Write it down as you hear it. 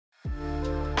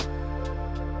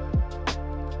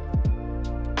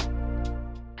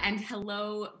and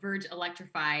hello, Verge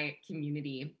Electrify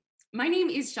community. My name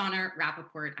is Shauna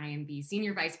Rappaport. I am the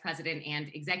Senior Vice President and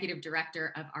Executive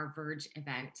Director of our Verge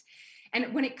event.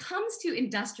 And when it comes to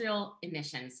industrial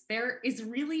emissions, there is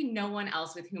really no one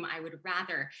else with whom I would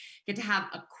rather get to have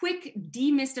a quick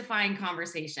demystifying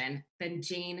conversation than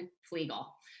Jane Flegal,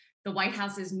 the White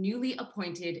House's newly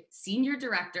appointed Senior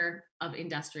Director of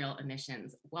Industrial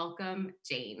Emissions. Welcome,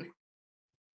 Jane.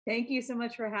 Thank you so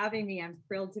much for having me. I'm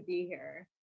thrilled to be here.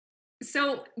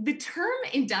 So the term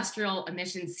industrial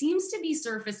emissions seems to be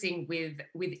surfacing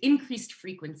with increased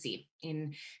frequency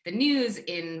in the news,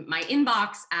 in my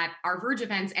inbox, at our Verge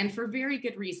events, and for very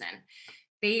good reason.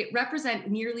 They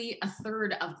represent nearly a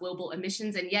third of global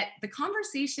emissions, and yet the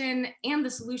conversation and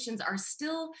the solutions are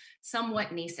still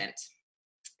somewhat nascent.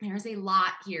 There's a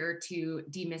lot here to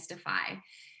demystify.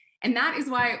 And that is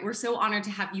why we're so honored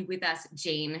to have you with us,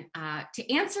 Jane,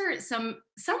 to answer some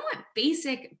somewhat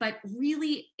basic but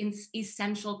really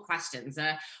essential questions,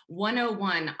 a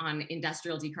 101 on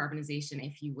industrial decarbonization,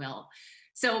 if you will.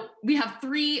 So we have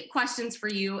 3 questions for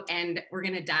you, and we're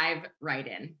going to dive right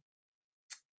in.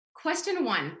 Question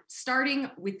 1,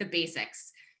 starting with the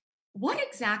basics. What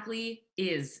exactly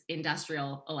is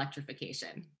industrial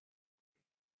electrification?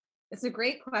 It's a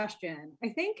great question. I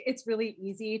think it's really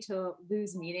easy to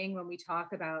lose meaning when we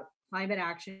talk about climate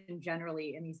action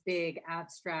generally in these big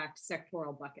abstract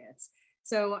sectoral buckets.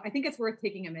 So I think it's worth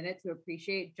taking a minute to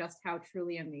appreciate just how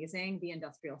truly amazing the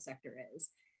industrial sector is.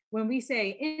 When we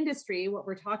say industry, what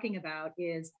we're talking about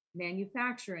is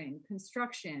manufacturing,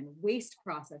 construction, waste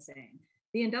processing.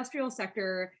 The industrial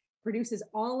sector produces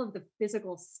all of the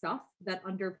physical stuff that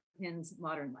underpins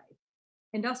modern life.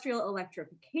 Industrial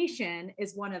electrification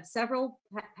is one of several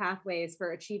pathways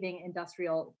for achieving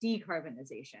industrial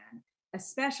decarbonization,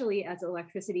 especially as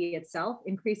electricity itself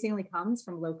increasingly comes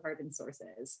from low carbon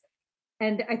sources.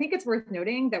 And I think it's worth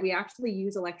noting that we actually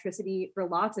use electricity for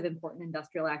lots of important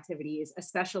industrial activities,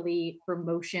 especially for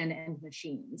motion and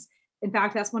machines. In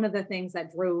fact, that's one of the things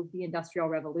that drove the Industrial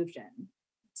Revolution.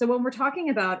 So when we're talking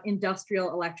about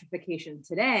industrial electrification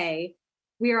today,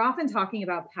 we are often talking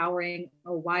about powering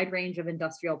a wide range of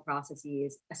industrial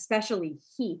processes, especially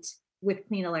heat, with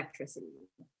clean electricity.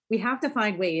 We have to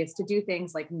find ways to do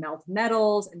things like melt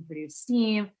metals and produce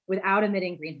steam without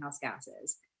emitting greenhouse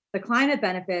gases. The climate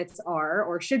benefits are,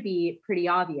 or should be, pretty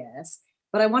obvious,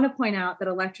 but I want to point out that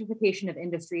electrification of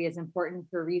industry is important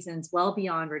for reasons well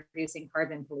beyond reducing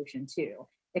carbon pollution too.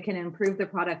 It can improve the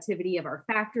productivity of our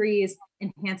factories,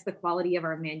 enhance the quality of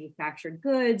our manufactured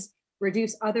goods,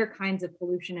 reduce other kinds of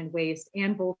pollution and waste,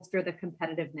 and bolster the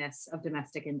competitiveness of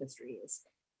domestic industries.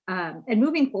 And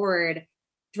moving forward,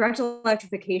 direct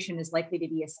electrification is likely to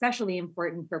be especially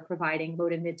important for providing low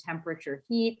to mid-temperature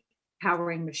heat,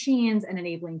 powering machines, and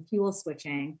enabling fuel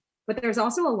switching. But there's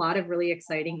also a lot of really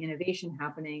exciting innovation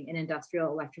happening in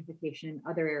industrial electrification in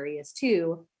other areas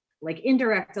too, like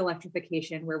indirect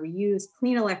electrification, where we use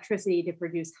clean electricity to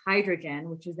produce hydrogen,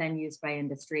 which is then used by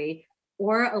industry,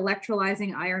 or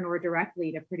electrolyzing iron ore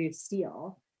directly to produce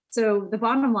steel. So the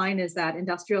bottom line is that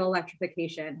industrial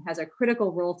electrification has a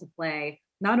critical role to play,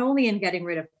 not only in getting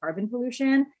rid of carbon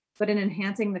pollution, but in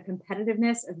enhancing the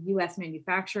competitiveness of US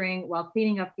manufacturing while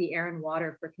cleaning up the air and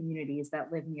water for communities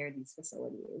that live near these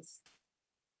facilities.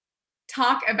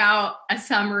 Talk about a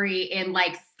summary in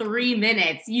like 3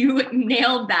 minutes. You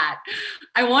nailed that.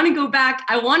 I want to go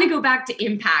back to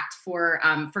impact for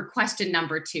question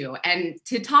number 2, and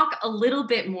to talk a little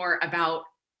bit more about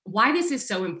why this is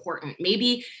so important.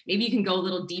 Maybe you can go a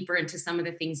little deeper into some of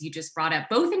the things you just brought up,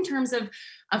 both in terms of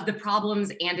the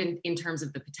problems and in terms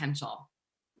of the potential.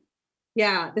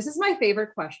 Yeah, this is my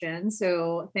favorite question.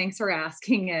 So thanks for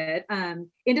asking it.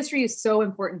 Industry is so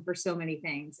important for so many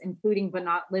things, including but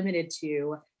not limited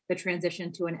to the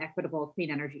transition to an equitable clean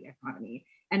energy economy.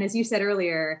 And as you said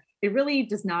earlier, it really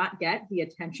does not get the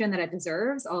attention that it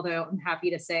deserves, although I'm happy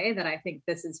to say that I think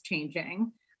this is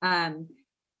changing.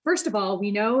 First of all,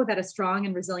 we know that a strong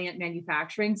and resilient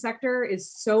manufacturing sector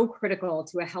is so critical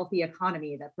to a healthy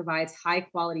economy that provides high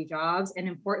quality jobs and,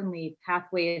 importantly,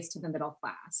 pathways to the middle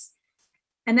class.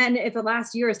 And then if the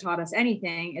last year has taught us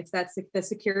anything, it's that the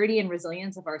security and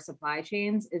resilience of our supply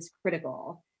chains is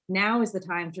critical. Now is the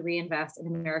time to reinvest in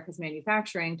America's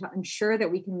manufacturing to ensure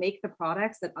that we can make the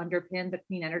products that underpin the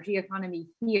clean energy economy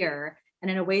here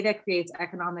and in a way that creates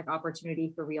economic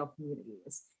opportunity for real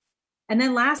communities. And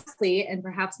then lastly, and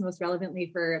perhaps most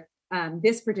relevantly for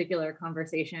this particular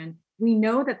conversation, we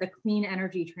know that the clean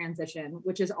energy transition,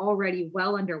 which is already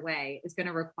well underway, is going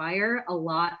to require a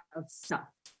lot of stuff.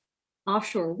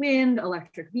 Offshore wind,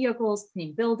 electric vehicles,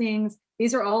 clean buildings,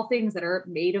 these are all things that are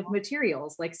made of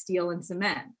materials like steel and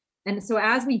cement. And so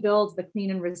as we build the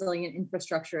clean and resilient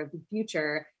infrastructure of the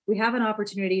future, we have an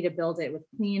opportunity to build it with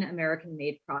clean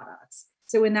American-made products.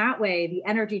 So in that way, the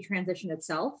energy transition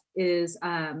itself is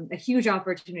a huge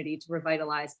opportunity to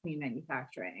revitalize clean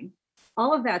manufacturing.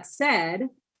 All of that said,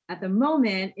 at the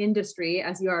moment, industry,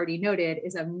 as you already noted,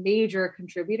 is a major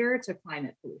contributor to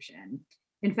climate pollution.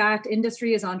 In fact,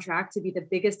 industry is on track to be the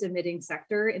biggest emitting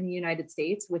sector in the United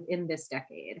States within this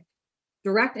decade.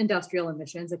 Direct industrial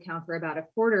emissions account for about a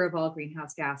quarter of all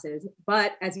greenhouse gases.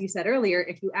 But as you said earlier,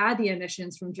 if you add the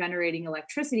emissions from generating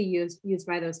electricity used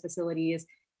by those facilities,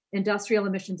 industrial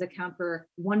emissions account for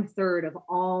 1/3 of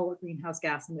all greenhouse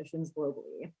gas emissions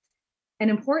globally. And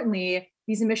importantly,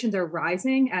 these emissions are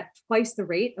rising at twice the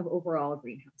rate of overall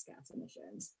greenhouse gas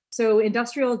emissions. So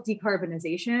industrial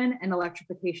decarbonization and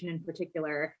electrification in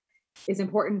particular is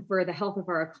important for the health of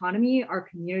our economy, our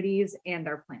communities, and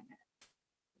our planet.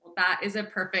 Well, that is a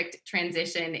perfect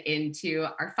transition into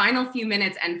our final few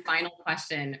minutes and final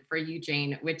question for you,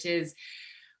 Jane, which is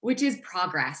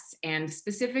progress, and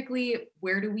specifically,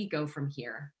 where do we go from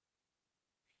here?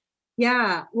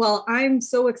 Yeah, well, I'm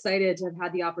so excited to have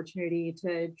had the opportunity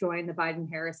to join the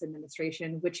Biden-Harris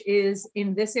administration, which is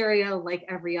in this area, like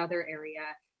every other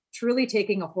area, truly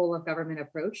taking a whole of government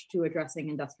approach to addressing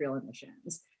industrial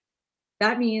emissions.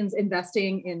 That means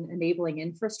investing in enabling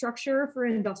infrastructure for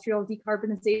industrial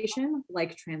decarbonization,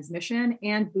 like transmission,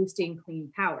 and boosting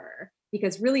clean power.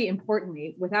 Because really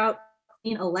importantly, without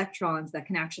clean electrons that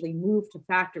can actually move to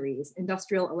factories,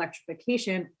 industrial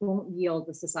electrification won't yield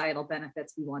the societal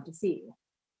benefits we want to see.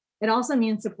 It also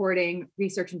means supporting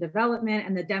research and development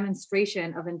and the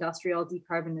demonstration of industrial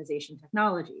decarbonization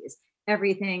technologies,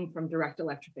 everything from direct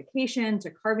electrification to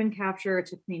carbon capture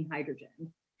to clean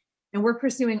hydrogen. And we're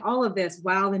pursuing all of this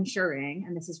while ensuring,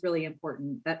 and this is really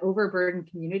important, that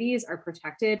overburdened communities are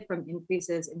protected from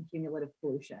increases in cumulative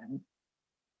pollution.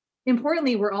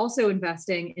 Importantly, we're also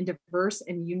investing in diverse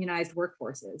and unionized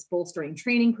workforces, bolstering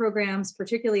training programs,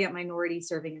 particularly at minority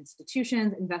serving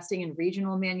institutions, investing in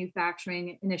regional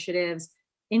manufacturing initiatives,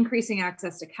 increasing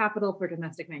access to capital for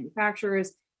domestic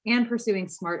manufacturers, and pursuing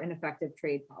smart and effective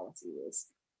trade policies.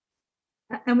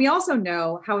 And we also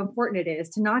know how important it is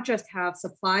to not just have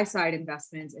supply side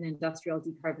investments in industrial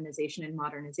decarbonization and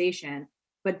modernization,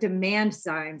 but demand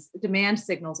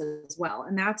signals as well.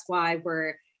 And that's why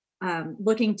we're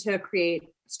looking to create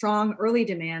strong early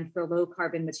demand for low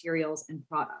carbon materials and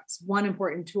products. One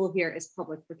important tool here is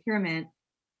public procurement,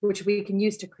 which we can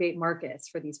use to create markets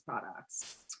for these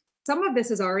products. Some of this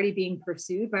is already being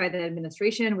pursued by the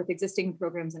administration with existing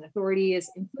programs and authorities,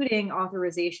 including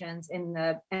authorizations in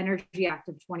the Energy Act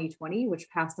of 2020, which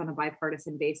passed on a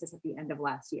bipartisan basis at the end of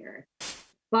last year.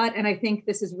 But, and I think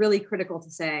this is really critical to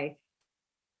say,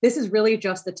 this is really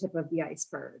just the tip of the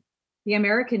iceberg. The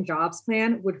American Jobs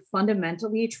Plan would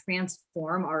fundamentally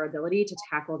transform our ability to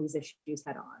tackle these issues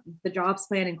head on. The Jobs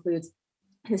Plan includes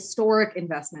historic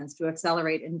investments to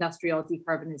accelerate industrial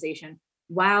decarbonization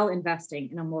while investing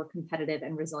in a more competitive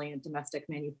and resilient domestic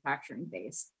manufacturing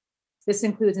base. This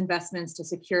includes investments to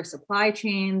secure supply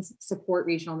chains, support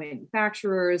regional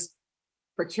manufacturers,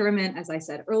 procurement, as I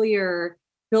said earlier,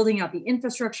 building out the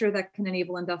infrastructure that can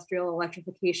enable industrial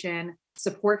electrification,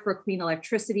 support for clean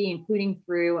electricity, including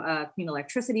through a clean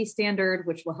electricity standard,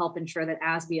 which will help ensure that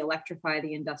as we electrify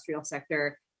the industrial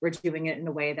sector, we're doing it in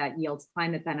a way that yields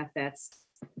climate benefits,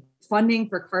 funding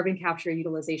for carbon capture,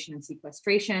 utilization, and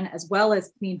sequestration, as well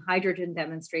as clean hydrogen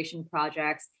demonstration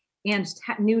projects, and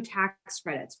new tax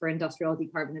credits for industrial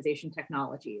decarbonization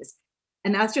technologies.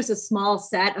 And that's just a small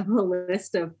set of a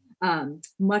list of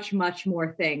much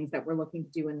more things that we're looking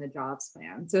to do in the jobs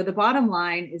plan. So the bottom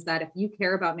line is that if you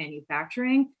care about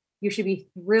manufacturing, you should be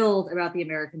thrilled about the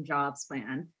American Jobs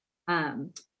Plan.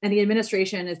 And the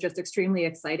administration is just extremely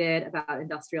excited about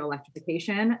industrial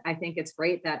electrification. I think it's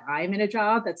great that I'm in a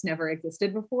job that's never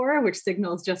existed before, which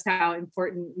signals just how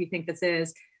important we think this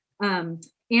is, and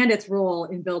its role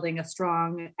in building a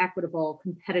strong, equitable,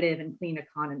 competitive, and clean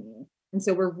economy. And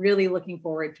so we're really looking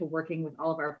forward to working with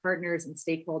all of our partners and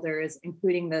stakeholders,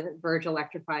 including the Verge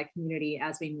Electrify community,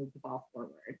 as we move the ball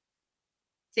forward.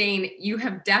 Jane, you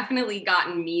have definitely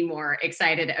gotten me more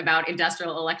excited about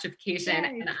industrial electrification,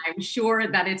 Yay. and I'm sure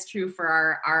that it's true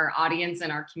for our audience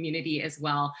and our community as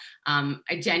well.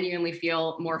 I genuinely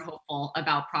feel more hopeful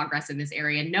about progress in this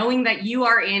area, knowing that you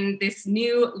are in this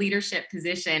new leadership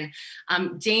position.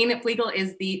 Jane Flegal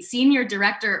is the Senior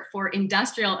Director for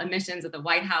Industrial Emissions at the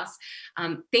White House.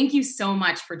 Thank you so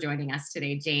much for joining us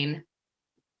today, Jane.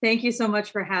 Thank you so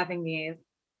much for having me.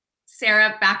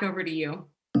 Sarah, back over to you.